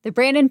The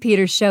Brandon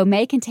Peters Show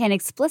may contain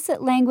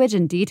explicit language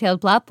and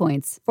detailed plot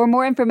points. For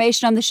more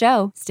information on the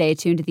show, stay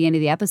tuned to the end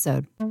of the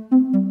episode.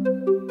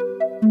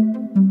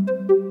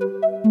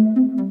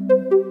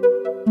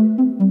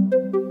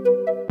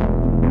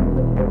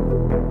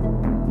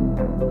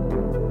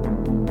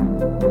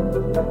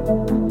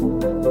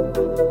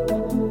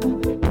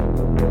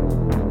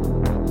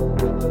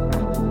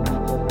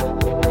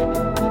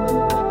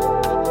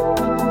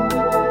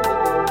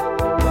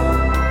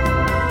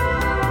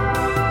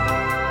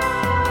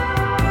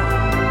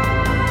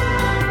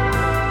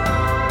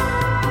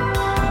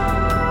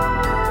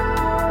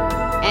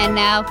 And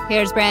now,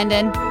 here's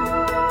Brandon.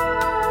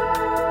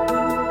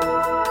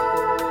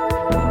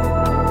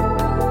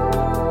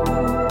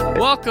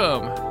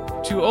 Welcome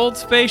to Old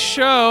Space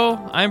Show.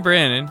 I'm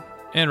Brandon,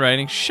 and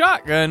riding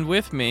shotgun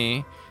with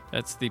me,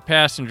 that's the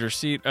passenger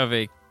seat of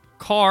a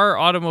car,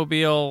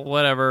 automobile,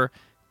 whatever,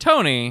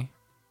 Tony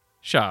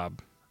Schaab.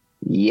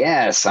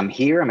 Yes, I'm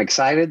here. I'm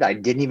excited. I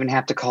didn't even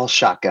have to call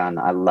shotgun.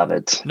 I love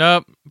it.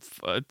 Nope,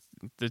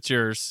 it's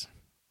yours.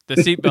 The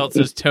seatbelt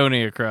says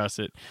Tony across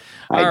it.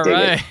 All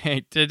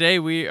right. Today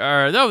we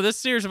are... this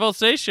series of Old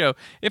Space Show.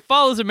 It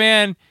follows a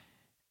man...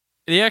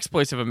 The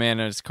exploits of a man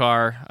in his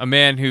car. A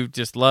man who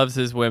just loves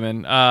his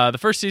women. The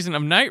first season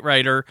of Knight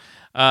Rider.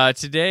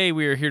 Today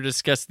we are here to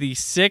discuss the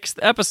 6th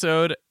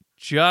episode,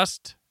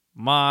 Just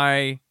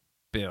My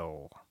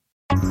Bill.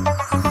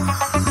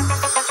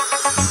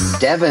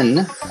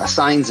 Devon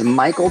assigns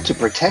Michael to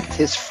protect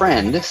his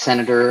friend,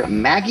 Senator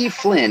Maggie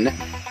Flynn,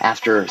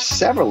 after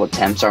several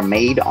attempts are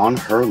made on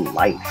her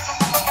life.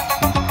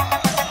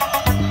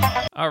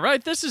 All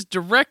right, this is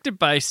directed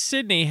by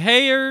Sidney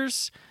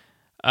Hayers.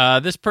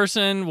 This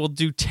person will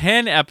do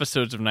 10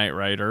 episodes of Knight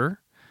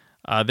Rider.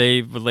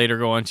 They would later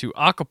go on to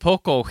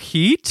Acapulco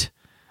Heat.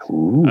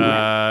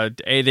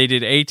 They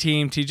did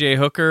A-Team, TJ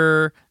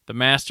Hooker, The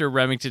Master,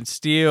 Remington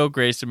Steele,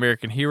 Greatest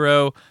American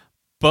Hero,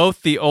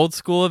 both the old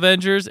school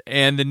Avengers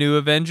and the new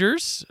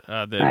Avengers,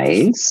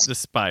 the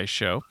spy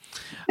show.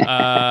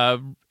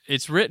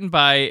 It's written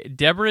by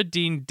Deborah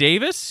Dean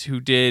Davis, who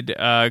did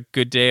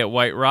Good Day at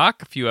White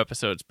Rock a few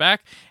episodes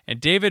back,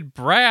 and David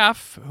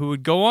Braff, who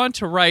would go on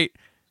to write,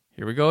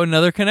 here we go,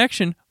 another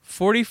connection,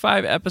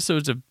 45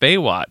 episodes of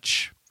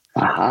Baywatch.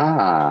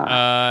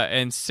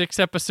 And 6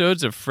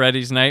 episodes of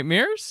Freddy's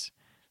Nightmares.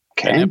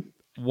 Okay. And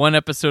 1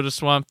 episode of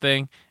Swamp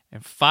Thing.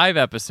 And 5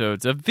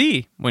 episodes of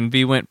V, when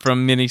V went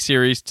from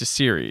miniseries to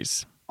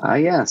series.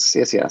 Yes.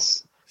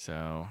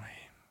 So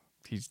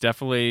he's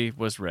definitely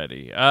was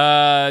ready.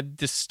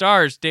 The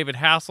stars, David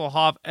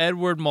Hasselhoff,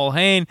 Edward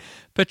Mulhane,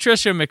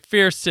 Patricia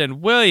McPherson,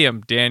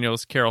 William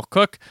Daniels, Carol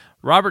Cook,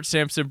 Robert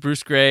Sampson,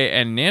 Bruce Gray,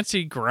 and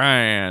Nancy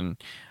Grian.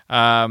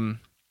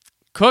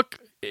 Cook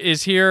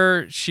is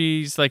here.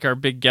 She's like our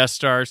big guest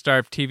star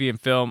of TV and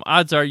film.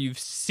 Odds are you've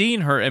seen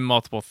her in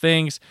multiple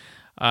things.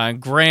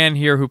 Gran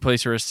here, who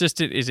plays her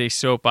assistant, is a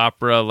soap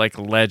opera like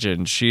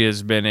legend. She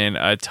has been in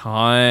a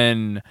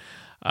ton.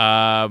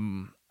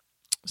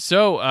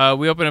 So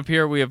we open up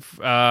here. We have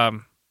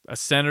a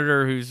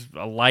senator whose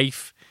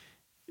life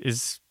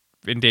is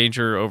in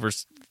danger over.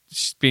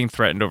 She's being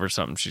threatened over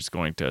something. She's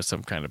going to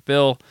some kind of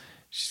bill.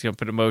 She's going to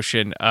put in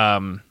motion.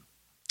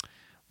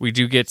 We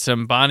do get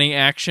some Bonnie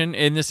action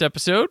in this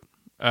episode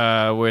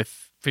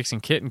with fixing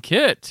Kit, and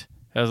Kit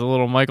has a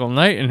little Michael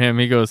Knight in him.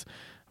 He goes,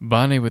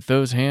 Bonnie, with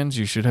those hands,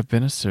 you should have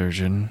been a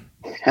surgeon.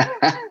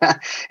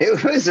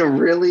 It was a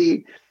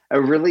really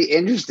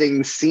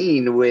interesting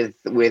scene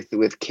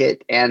with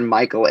Kit and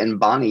Michael and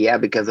Bonnie. Yeah,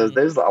 because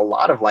there's a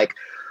lot of like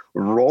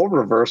role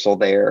reversal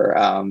there.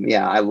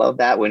 I love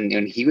that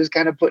when he was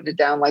kind of putting it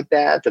down like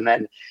that, and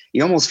then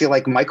you almost feel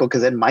like Michael,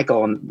 because then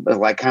Michael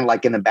like kind of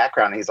like in the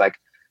background, he's like,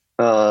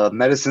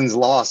 medicine's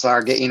lost,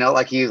 our gain,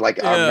 like he's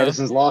like, our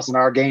medicine's lost and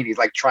our gain. He's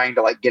like trying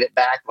to like get it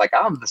back, like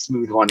I'm the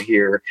smooth one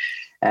here.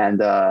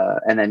 And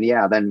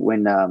then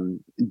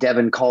when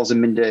Devon calls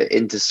him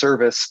into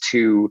service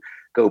to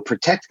go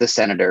protect the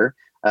senator,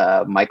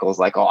 Michael's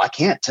like, oh, I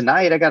can't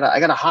tonight. I got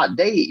a hot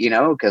date,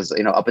 because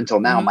up until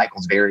now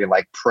Michael's very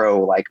like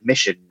pro like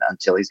mission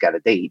until he's got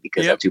a date,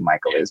 because that's who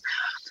Michael is.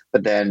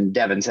 But then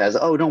Devon says,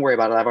 oh, don't worry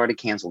about it. I've already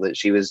canceled it.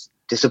 She was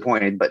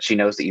disappointed, but she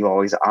knows that you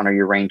always honor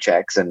your rain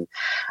checks. And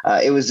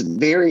it was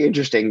very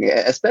interesting,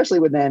 especially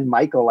when then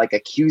Michael like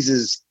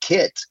accuses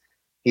Kit.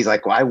 He's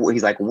like,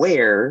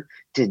 where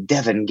did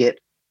Devon get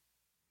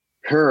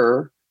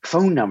her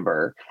phone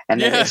number?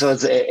 And then, so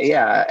it's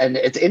and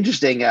it's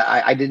interesting.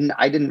 I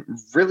didn't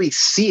really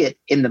see it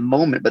in the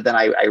moment, but then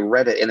I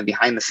read it in the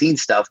behind the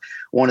scenes stuff.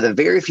 One of the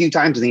very few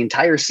times in the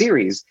entire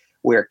series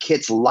where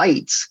Kit's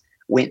lights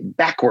went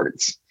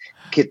backwards.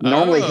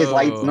 Normally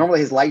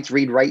his lights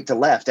read right to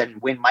left, and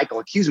when Michael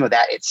accused him of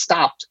that, it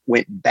stopped,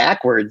 went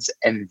backwards,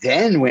 and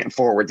then went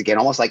forwards again,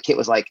 almost like Kit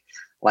was like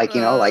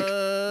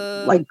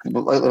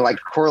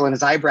twirling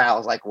his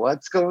eyebrows, like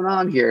what's going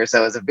on here?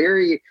 So it's a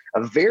very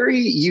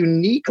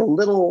unique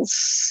little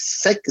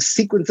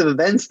sequence of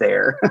events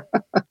there.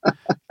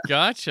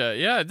 Gotcha.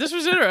 Yeah, this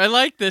was interesting. I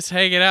like this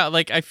hanging out.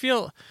 Like I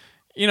feel,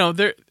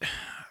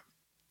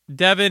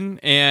 Devon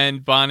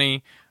and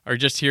Bonnie are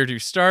just here to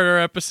start our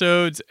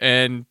episodes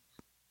and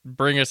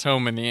bring us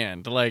home in the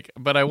end. Like,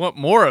 but I want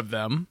more of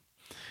them.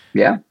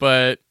 Yeah.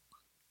 But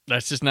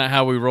that's just not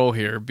how we roll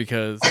here,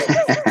 because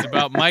it's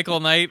about Michael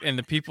Knight and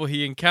the people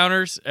he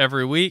encounters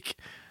every week.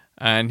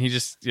 And he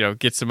just,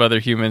 gets some other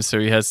humans, so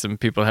he has some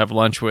people to have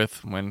lunch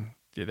with when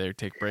they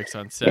take breaks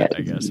on set,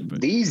 I guess.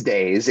 But these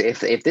days,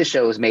 if this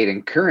show was made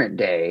in current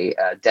day,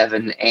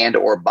 Devon and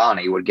or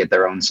Bonnie would get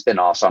their own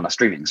spin-offs on a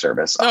streaming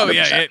service. 100%. Oh,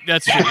 yeah,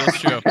 that's true. That's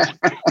true.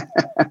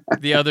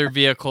 The other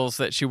vehicles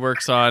that she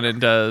works on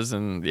and does,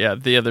 and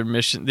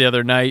the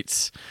other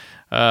nights,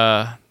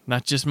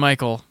 not just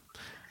Michael,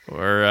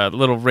 or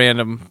little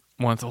random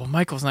ones. Oh,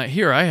 Michael's not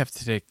here. I have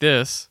to take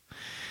this.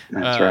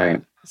 That's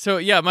right.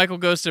 So, Michael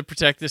goes to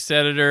protect the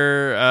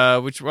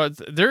senator, which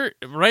was they're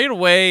right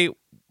away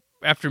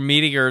after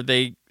meeting her.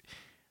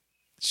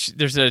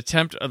 There's an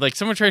attempt, like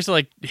someone tries to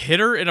like hit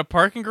her in a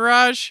parking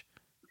garage.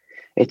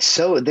 It's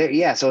so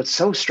so it's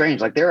so strange.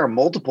 Like there are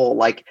multiple,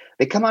 like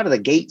they come out of the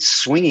gate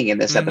swinging in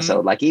this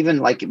episode. Like even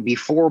like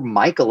before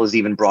Michael is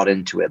even brought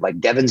into it,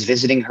 like Devon's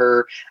visiting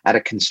her at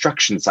a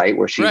construction site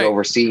where she's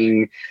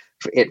overseeing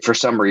it for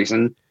some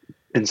reason.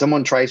 And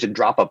someone tries to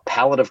drop a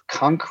pallet of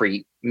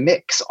concrete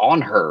mix on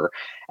her.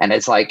 And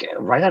it's like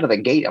right out of the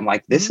gate, I'm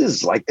like, this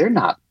is like, they're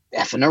not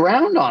effing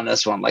around on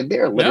this one. Like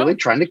they're literally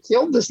trying to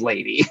kill this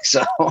lady.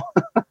 So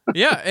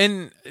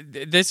and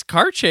this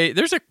car chase,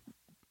 there's a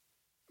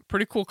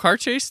pretty cool car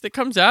chase that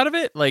comes out of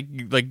it.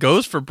 Like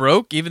goes for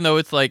broke, even though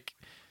it's like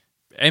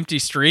empty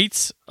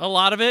streets, a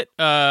lot of it,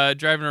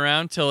 driving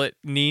around till it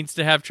needs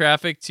to have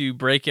traffic to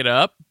break it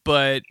up.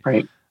 But,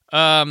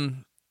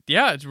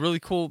 it's really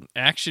cool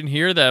action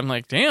here that I'm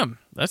like, damn,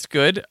 that's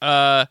good.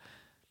 The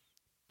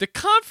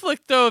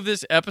conflict, though, of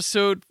this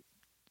episode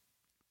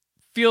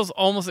feels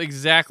almost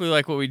exactly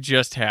like what we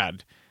just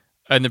had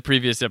in the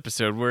previous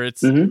episode, where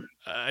it's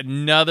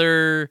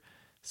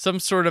some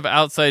sort of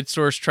outside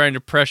source trying to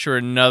pressure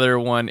another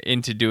one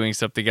into doing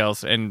something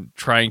else and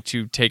trying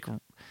to take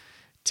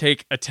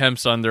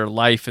attempts on their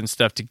life and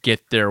stuff to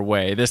get their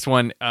way. This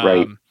one,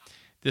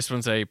 this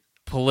one's a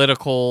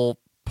political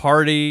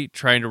party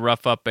trying to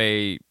rough up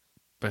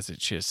was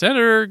she a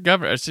senator,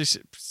 governor?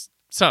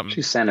 Something.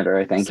 She's senator,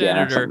 I think.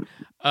 Senator,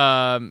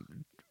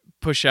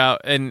 push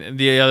out, and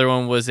the other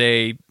one was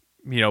a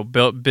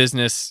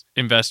business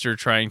investor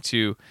trying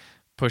to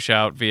push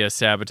out via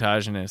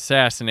sabotage and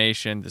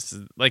assassination. This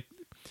is like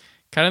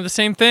kind of the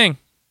same thing.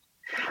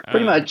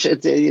 Pretty much,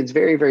 it's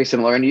very, very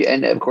similar,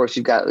 and of course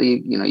you've got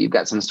you've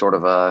got some sort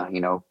of a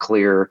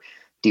clear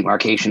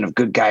demarcation of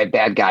good guy,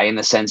 bad guy, in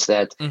the sense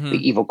that the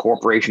evil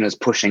corporation is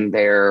pushing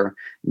their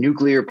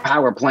nuclear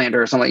power plant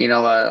or something,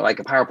 like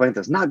a power plant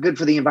that's not good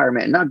for the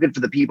environment and not good for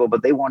the people,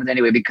 but they want it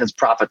anyway because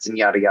profits and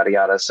yada, yada,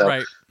 yada.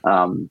 So,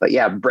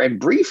 but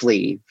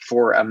briefly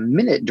for a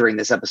minute during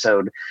this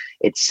episode,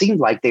 it seemed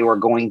like they were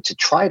going to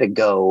try to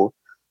go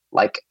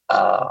like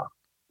a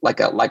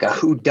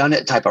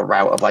whodunit type of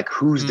route of like,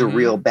 who's the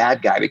real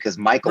bad guy? Because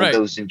Michael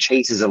goes and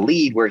chases a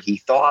lead where he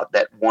thought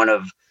that one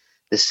of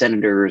the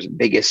senator's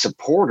biggest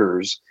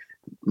supporters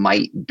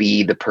might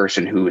be the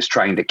person who was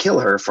trying to kill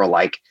her for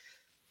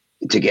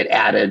to get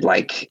added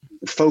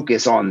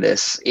focus on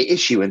this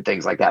issue and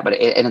things like that. But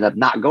it ended up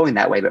not going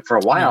that way. But for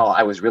a while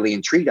I was really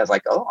intrigued. I was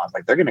like,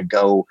 they're going to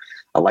go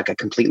a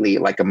completely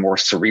a more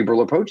cerebral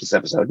approach this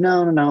episode.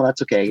 No,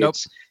 that's okay. Nope.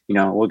 It's,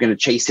 we're going to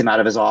chase him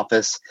out of his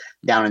office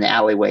down in the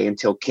alleyway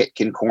until Kit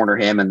can corner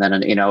him. And then,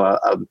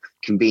 a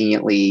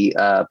conveniently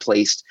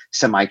placed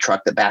semi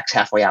truck that backs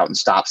halfway out and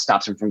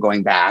stops him from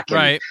going back.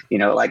 And,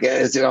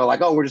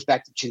 we're just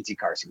back to chintzy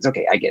car scenes.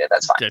 Okay. I get it.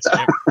 That's fine.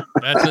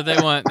 That's what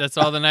they want. That's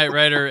all the Knight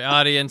Rider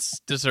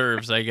audience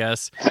deserves, I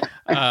guess.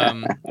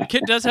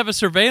 Kit does have a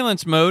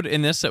surveillance mode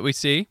in this that we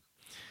see.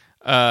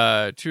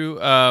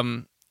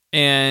 True.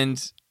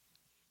 And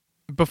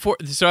before,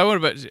 so I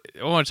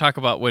want to talk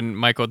about when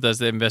Michael does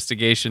the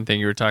investigation thing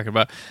you were talking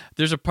about.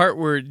 There's a part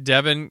where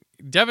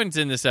Devon's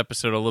in this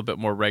episode a little bit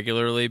more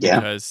regularly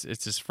because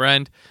it's his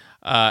friend.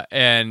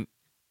 And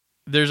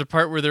there's a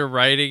part where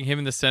him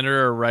and the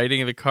senator are riding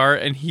in the car,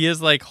 and he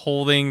is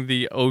holding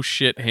the oh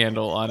shit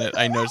handle on it.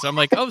 I noticed. I'm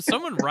like, oh,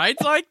 someone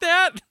rides like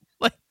that?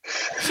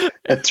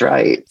 That's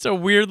right. It's a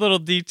weird little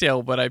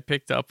detail, but I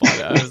picked up on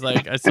it. I was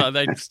like, I saw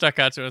that stuck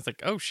out to me. I was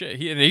like, oh shit.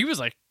 He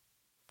was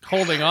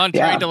holding on,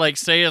 trying to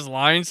say his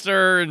lines to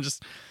her, and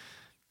just,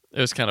 it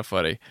was kind of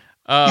funny.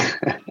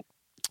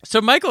 So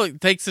Michael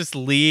takes this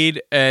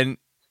lead, and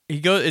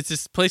it's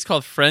this place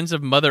called Friends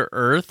of Mother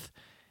Earth,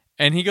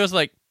 and he goes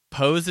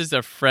pose as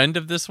a friend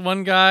of this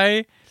one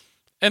guy,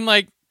 and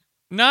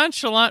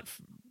nonchalant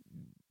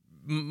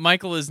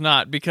Michael is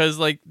not, because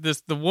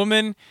the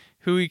woman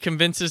who he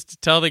convinces to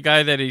tell the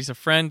guy that he's a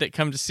friend that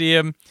come to see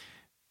him,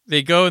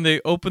 they go and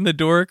they open the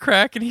door a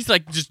crack, and he's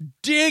just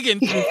digging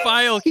through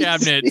file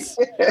cabinets.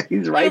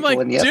 He's rifling.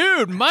 I'm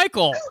dude,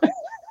 Michael.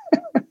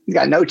 He's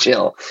got no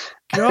chill.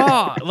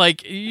 God,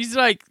 he's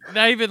not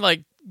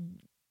even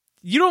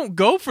you don't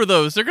go for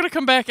those. They're gonna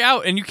come back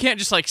out, and you can't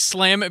just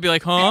slam it and be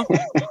like, huh?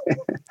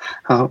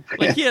 Oh,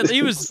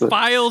 he was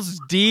files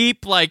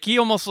deep. He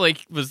almost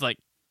was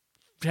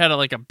had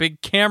a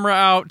big camera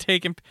out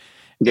taking.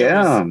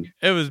 It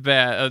was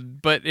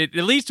bad, but it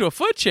leads to a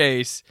foot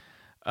chase.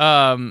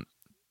 That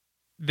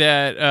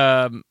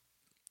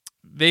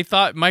they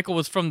thought Michael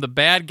was from the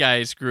bad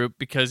guys group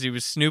because he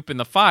was snooping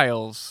the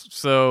files.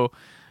 So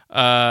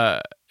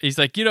he's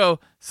like,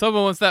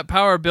 someone wants that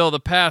power bill to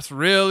pass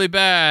really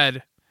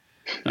bad.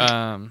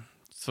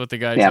 That's what the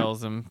guy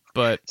tells him.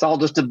 But it's all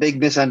just a big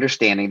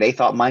misunderstanding. They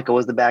thought Michael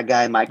was the bad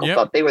guy. Michael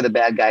thought they were the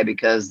bad guy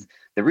because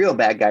the real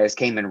bad guys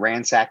came and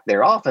ransacked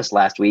their office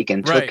last week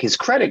and took his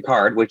credit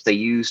card, which they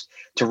used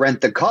to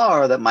rent the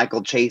car that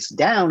Michael chased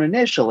down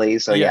initially.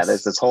 So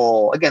there's this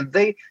whole, again,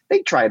 they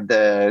tried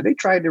to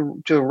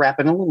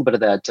wrap in a little bit of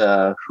that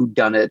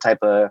whodunit type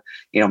of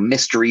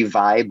mystery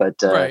vibe, but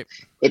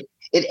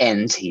it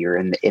ends here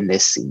in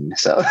this scene.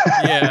 So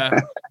yeah.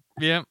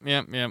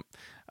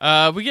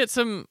 We get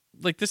some,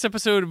 this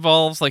episode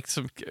involves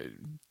some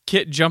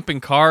Kit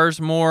jumping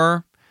cars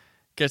more.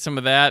 Get some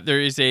of that. There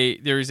is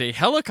a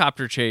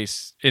helicopter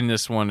chase in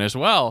this one as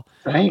well,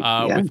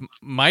 with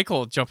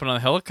Michael jumping on the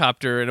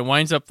helicopter, and it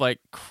winds up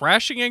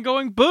crashing and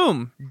going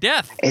boom,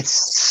 death.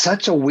 It's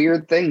such a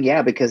weird thing,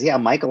 because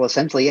Michael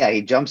essentially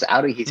he jumps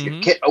out of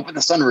Kit, open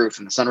the sunroof,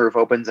 and the sunroof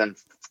opens, and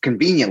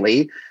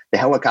conveniently the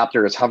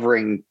helicopter is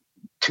hovering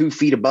 2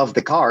 feet above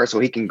the car so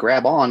he can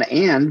grab on,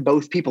 and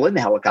both people in the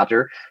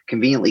helicopter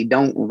conveniently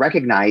don't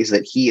recognize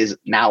that he is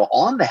now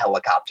on the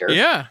helicopter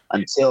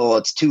until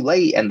it's too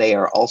late, and they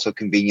are also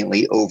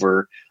conveniently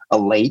over a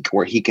lake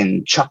where he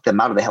can chuck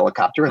them out of the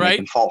helicopter and they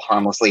can fall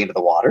harmlessly into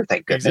the water.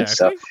 Thank goodness.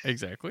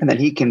 Exactly. And then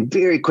he can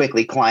very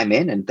quickly climb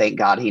in, and thank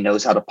God he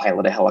knows how to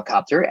pilot a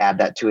helicopter. Add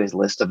that to his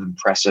list of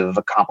impressive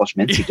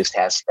accomplishments he just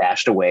has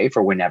stashed away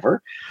for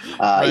whenever.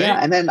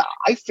 And then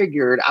I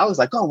was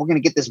like, oh, we're going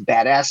to get this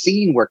badass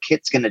scene where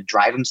Kit's going to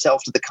drive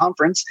himself to the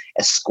conference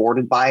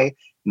escorted by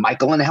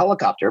Michael in a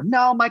helicopter.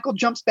 No, Michael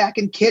jumps back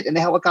in Kit, and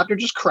the helicopter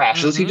just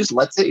crashes. He just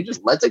lets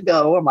it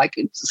go. I'm like,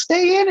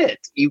 stay in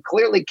it.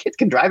 Kit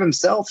can drive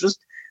himself.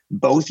 Just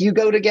both you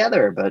go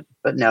together. But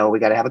no, we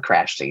got to have a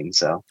crash scene.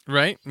 So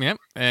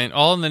and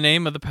all in the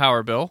name of the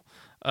power bill.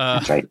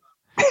 That's right.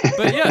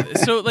 But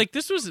so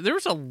there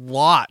was a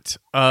lot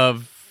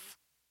of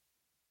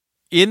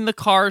in the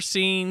car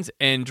scenes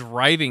and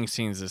driving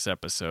scenes this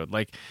episode.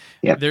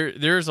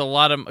 There's a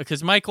lot of,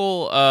 because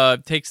Michael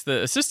takes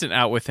the assistant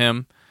out with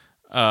him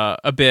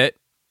a bit,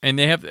 and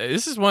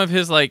this is one of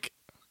his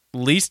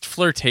least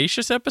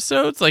flirtatious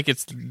episodes.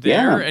 It's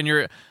there, and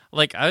you're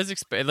I was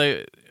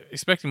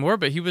expecting more,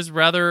 but he was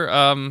rather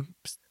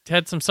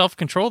had some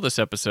self-control this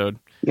episode.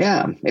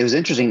 Yeah, it was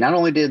interesting. Not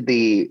only did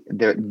the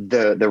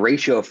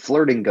ratio of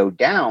flirting go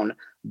down,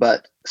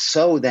 but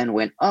so then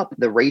went up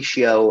the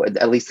ratio.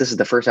 At least this is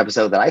the first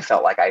episode that I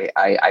felt like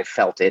I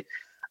felt it,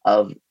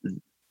 of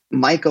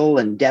Michael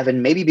and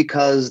Devon, maybe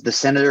because the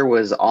senator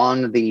was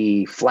on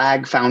the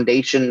Flag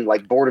Foundation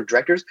board of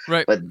directors,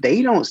 but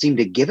they don't seem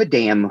to give a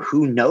damn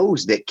who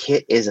knows that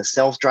Kit is a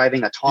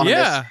self-driving,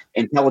 autonomous,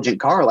 intelligent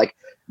car.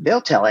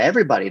 They'll tell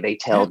everybody. They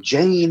tell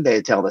Jane,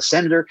 they tell the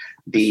senator,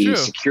 the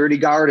security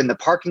guard in the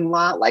parking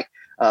lot,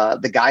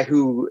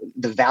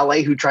 the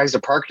valet who tries to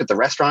park at the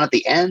restaurant at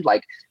the end.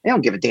 They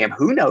don't give a damn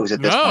who knows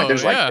at this point.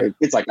 There's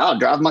it's I'll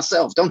drive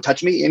myself. Don't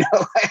touch me.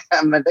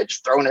 They're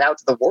just throwing it out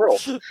to the world.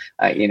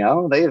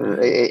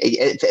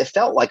 It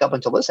felt like up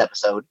until this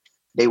episode,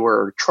 they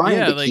were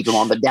trying to keep them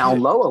on the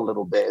down low a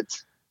little bit.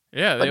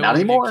 Yeah, but not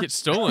anymore. Get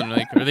stolen.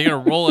 Are they going to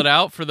roll it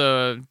out for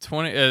the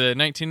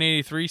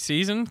 1983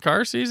 season,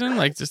 car season?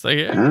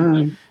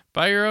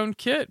 Buy your own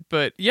kit.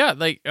 But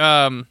he's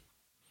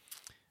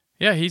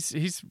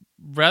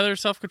rather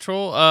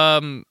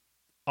self-control.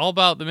 All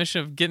about the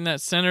mission of getting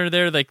that senator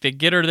there. They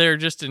get her there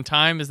just in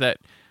time. Is that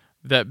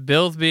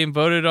bill's being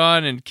voted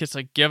on, and Kit's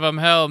give them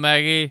hell,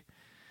 Maggie.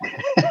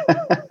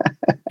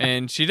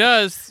 And she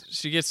does.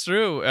 She gets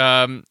through.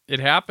 It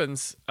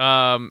happens.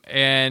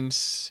 And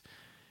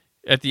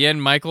at the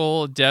end,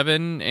 Michael,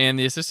 Devon, and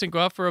the assistant go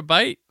out for a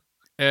bite,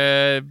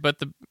 but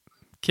the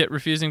Kit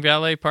refusing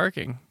valet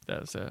parking.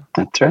 That's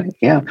right.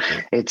 Yeah,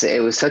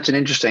 it was such an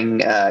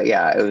interesting.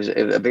 It was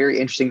a very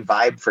interesting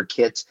vibe for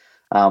Kit.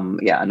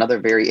 Another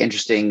very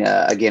interesting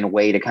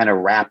way to kind of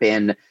wrap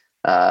in.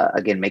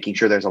 Making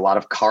sure there's a lot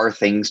of car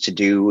things to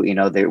do.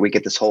 We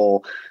get this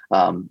whole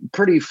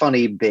pretty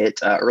funny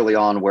bit early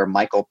on where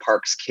Michael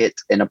parks Kit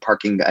in an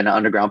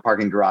underground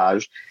parking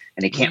garage,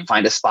 and he can't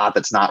find a spot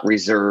that's not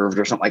reserved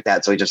or something like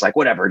that. So he's just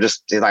whatever.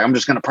 He's I'm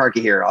just going to park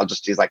you here.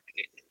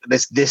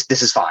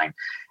 This is fine.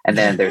 And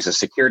then there's a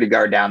security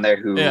guard down there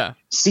who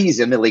sees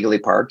him illegally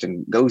parked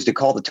and goes to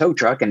call the tow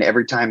truck. And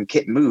every time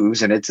Kit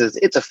moves, and it's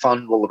a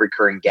fun little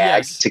recurring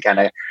gag to kind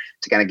of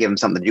give him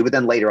something to do. But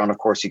then later on, of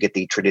course, you get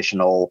the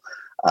traditional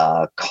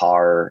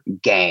car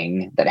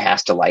gang that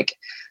has to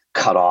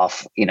cut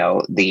off,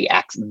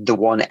 the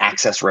one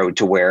access road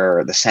to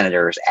where the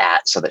senator is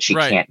at, so that she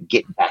can't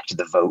get back to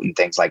the vote and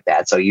things like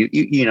that. So you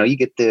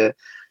get the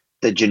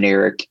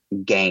generic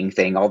gang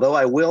thing. Although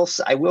I will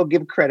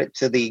give credit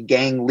to the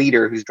gang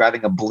leader who's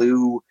driving a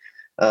blue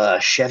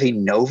Chevy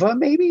Nova,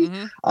 maybe.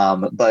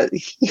 But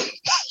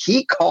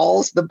he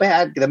calls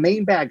the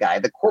main bad guy,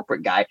 the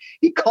corporate guy.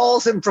 He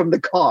calls him from the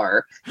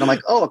car. And I'm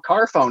like, oh, a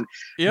car phone.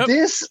 Yep.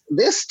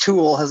 This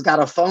tool has got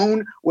a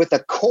phone with a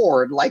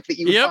cord like that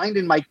you would find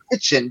in my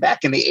kitchen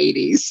back in the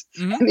 80s.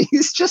 Mm-hmm. And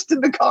he's just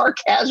in the car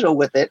casual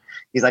with it.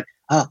 He's like,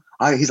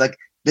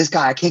 this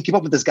guy, I can't keep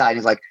up with this guy. And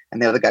he's like,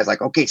 and the other guy's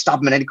like, okay,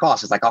 stop him at any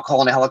cost. He's like, I'll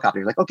call in a helicopter.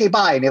 He's like, okay,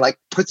 bye. And he like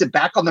puts it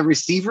back on the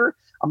receiver.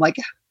 I'm like,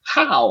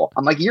 how?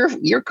 I'm like,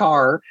 your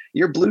car,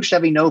 your blue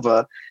Chevy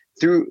Nova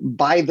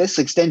by this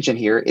extension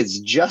here is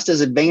just as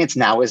advanced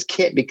now as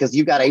Kit because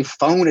you got a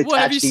phone attached to your car.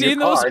 Have you seen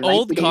those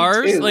old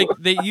cars? Like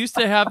they used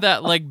to have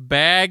that like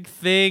bag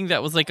thing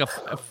that was like a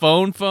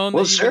phone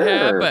that you would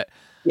have, but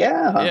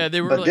yeah,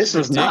 they were. But like, this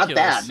was ridiculous. not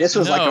that. This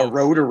was like a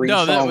rotary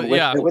phone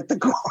with the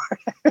cord.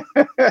 I'm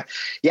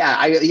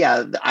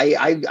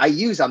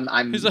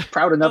like,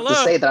 proud enough hello. to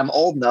say that I'm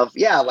old enough.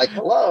 Yeah, like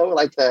hello,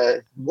 like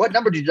what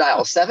number did you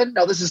dial? 7?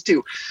 No, this is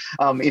 2.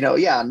 I'm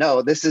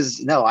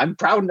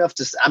proud enough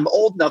I'm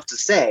old enough to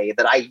say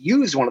that I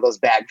used one of those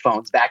bag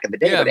phones back in the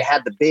day, but it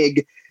had the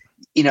big.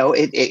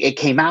 It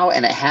came out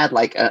and it had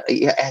like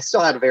it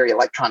still had a very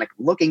electronic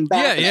looking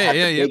back.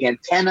 Big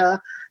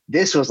antenna.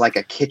 This was like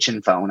a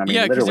kitchen phone. I mean,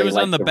 literally it was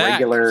like on the back,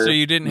 regular, so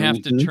you didn't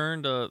have to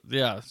turn to.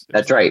 Yeah,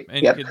 that's right.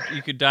 And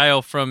you could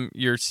dial from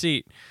your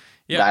seat.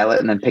 Yeah. Dial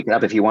it and then pick it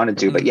up if you wanted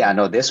to. But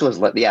this was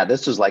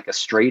like a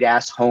straight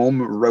ass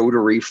home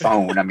rotary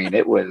phone. I mean,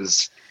 it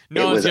was.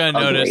 No one's gonna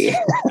notice.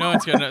 No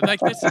one's gonna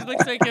like this.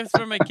 Looks like it's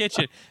from my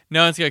kitchen.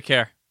 No one's gonna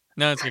care.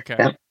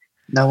 Yep.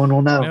 No one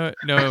will know.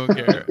 No one will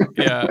care.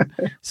 Yeah.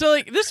 So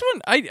like this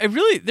one, I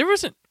really there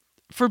wasn't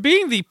for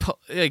being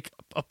a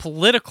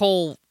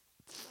political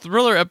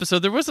thriller episode,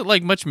 there wasn't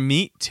like much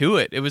meat to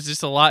it. It was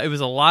just a lot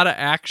of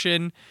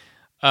action.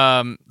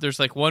 There's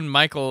like one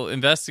Michael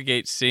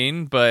investigates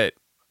scene, but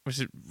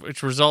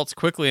which results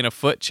quickly in a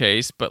foot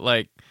chase, but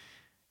like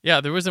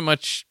there wasn't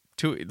much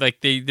to like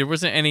there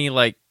wasn't any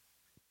like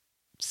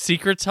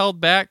secrets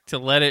held back to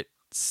let it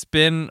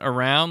spin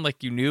around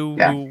like you knew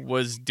who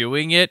was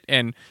doing it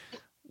and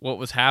what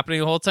was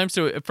happening the whole time.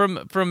 So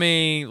from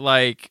a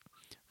like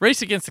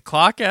race against the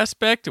clock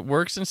aspect, it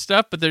works and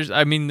stuff, but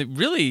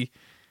really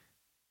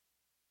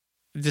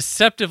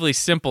deceptively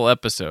simple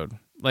episode.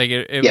 Like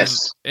it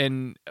was,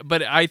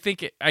 but I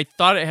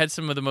thought it had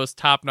some of the most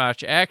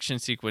top-notch action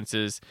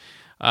sequences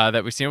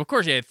that we've seen. Of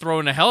course, you had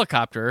thrown a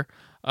helicopter,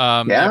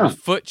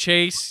 foot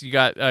chase, you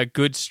got a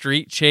good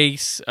street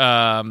chase,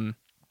 and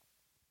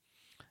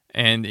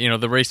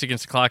the race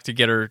against the clock to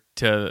get her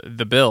to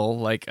the bill.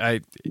 Like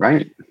it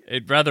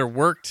rather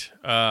worked,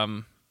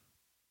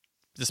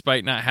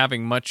 despite not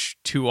having much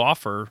to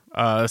offer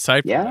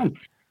aside from that.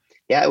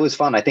 Yeah, it was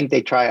fun. I think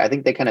they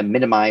kind of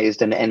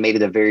minimized and made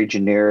it a very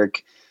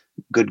generic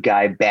good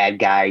guy, bad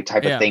guy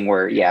type of thing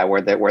where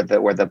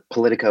the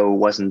Politico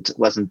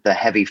wasn't the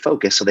heavy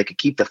focus, so they could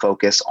keep the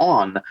focus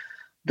on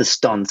the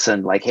stunts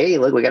and like, hey,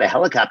 look, we got a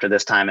helicopter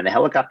this time. And the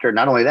helicopter,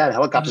 not only that, the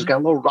helicopter's got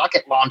a little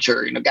rocket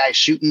launcher, guys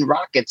shooting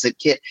rockets at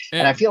Kit. Yeah.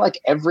 And I feel like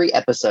every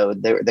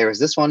episode there was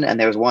this one,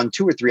 and there was 1,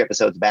 2 or 3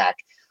 episodes back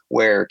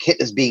where Kit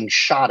is being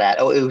shot at.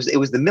 Oh, it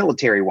was the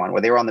military one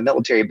where they were on the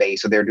military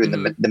base, so they were doing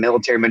the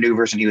military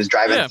maneuvers, and he was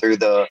driving through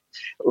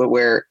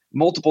where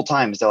multiple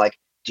times they're like,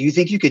 do you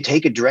think you could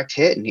take a direct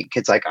hit? And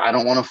Kit's like, I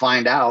don't want to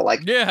find out.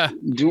 Like,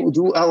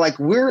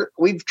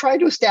 we've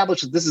tried to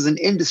establish that this is an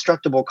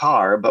indestructible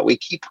car, but we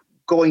keep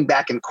going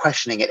back and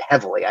questioning it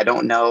heavily. I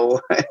don't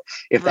know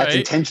if that's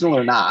intentional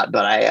or not,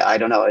 but I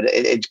don't know.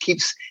 It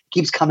keeps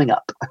coming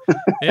up.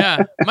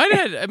 Yeah, might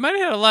have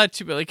had a lot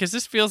too, but like, because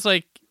this feels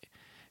like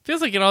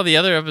in all the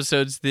other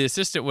episodes, the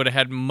assistant would have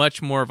had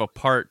much more of a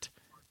part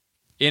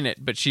in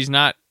it, but she's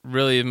not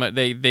really.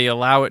 They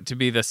allow it to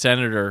be the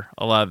senator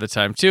a lot of the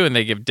time too, and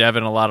they give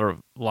Devon a lot of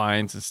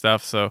lines and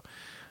stuff. So,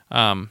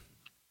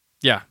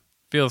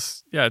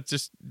 feels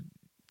just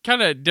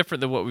kind of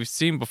different than what we've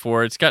seen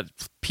before. It's got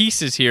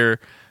pieces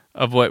here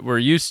of what we're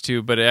used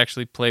to, but it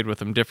actually played with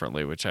them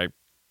differently, which I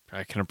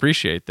can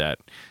appreciate that.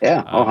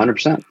 Yeah,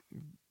 100%.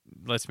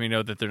 Lets me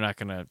know that they're not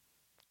going to.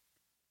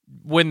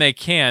 When they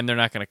can, they're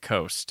not going to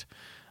coast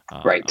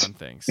on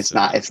things. It's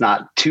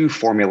not too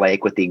formulaic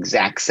with the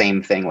exact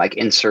same thing, like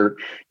insert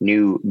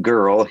new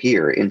girl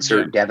here,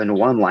 insert Devon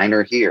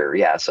one-liner here.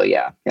 Yeah, so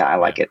I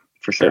like it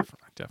for sure.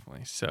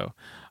 Definitely. So,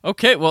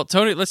 okay, well,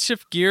 Tony, let's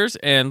shift gears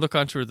and look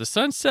onto the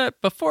sunset.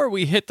 Before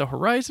we hit the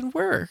horizon,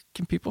 where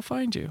can people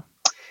find you?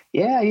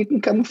 Yeah, you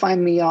can come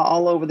find me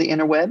all over the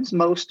interwebs,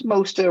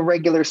 most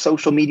regular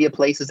social media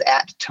places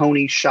at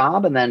Tony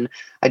Schaab. And then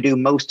I do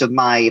most of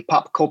my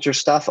pop culture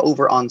stuff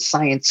over on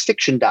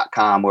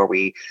sciencefiction.com, where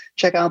we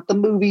check out the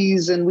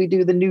movies and we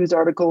do the news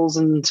articles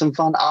and some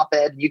fun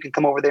op-ed. You can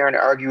come over there and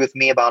argue with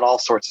me about all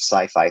sorts of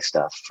sci-fi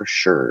stuff for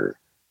sure.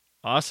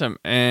 Awesome.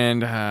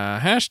 And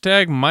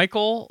hashtag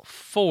Michael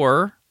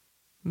for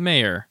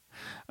Mayor.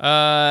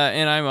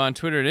 And I'm on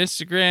Twitter and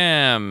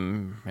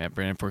Instagram at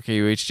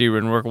Brandon4KUHD,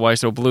 written work at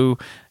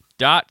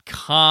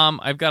WhySoBlue.com.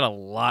 I've got a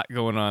lot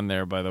going on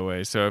there, by the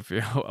way. So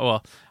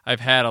I've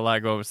had a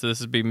lot going on. So this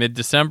would be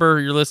mid-December.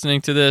 You're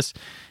listening to this.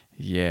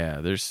 Yeah,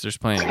 there's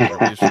plenty of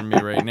reviews from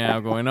me right now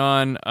going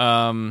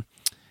on.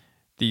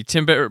 The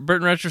Tim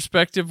Burton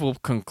retrospective will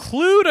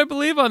conclude, I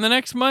believe, on the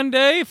next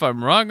Monday. If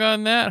I'm wrong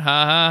on that,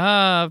 ha ha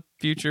ha,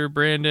 future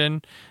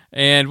Brandon.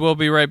 And we'll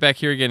be right back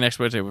here again next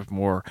Wednesday with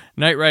more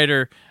Knight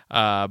Rider.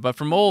 But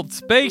from old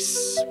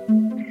space,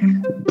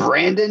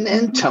 Brandon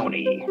and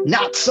Tony,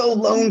 not so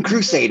lone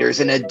crusaders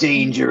in a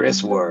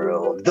dangerous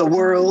world. The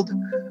world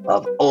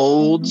of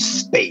Old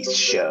Space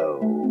Show.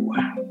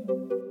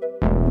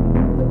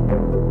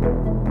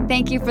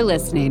 Thank you for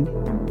listening.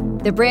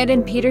 The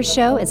Brandon Peters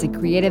Show is a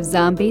Creative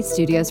Zombie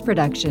Studios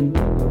production.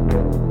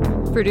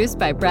 Produced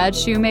by Brad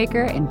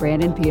Shoemaker and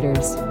Brandon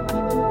Peters.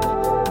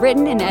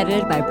 Written and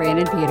edited by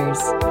Brandon Peters.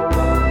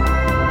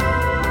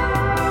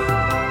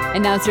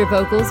 Announcer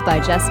vocals by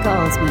Jessica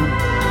Alsman.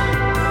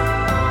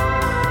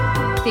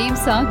 Theme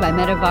song by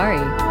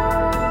Metavari.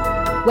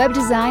 Web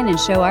design and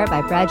show art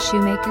by Brad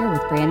Shoemaker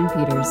with Brandon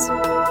Peters.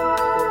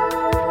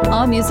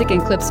 All music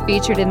and clips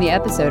featured in the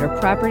episode are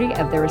property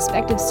of their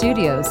respective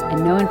studios,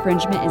 and no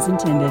infringement is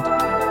intended.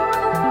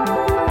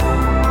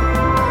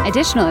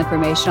 Additional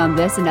information on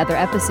this and other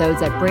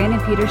episodes at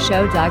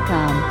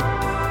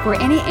BrandonPetersShow.com. For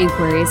any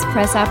inquiries,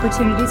 press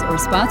opportunities, or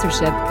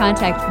sponsorship,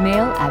 contact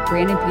mail at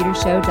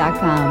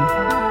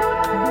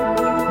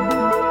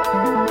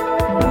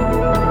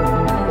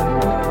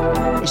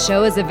BrandonPetersShow.com. The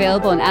show is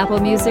available on Apple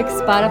Music,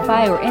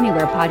 Spotify, or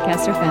anywhere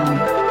podcasts are found.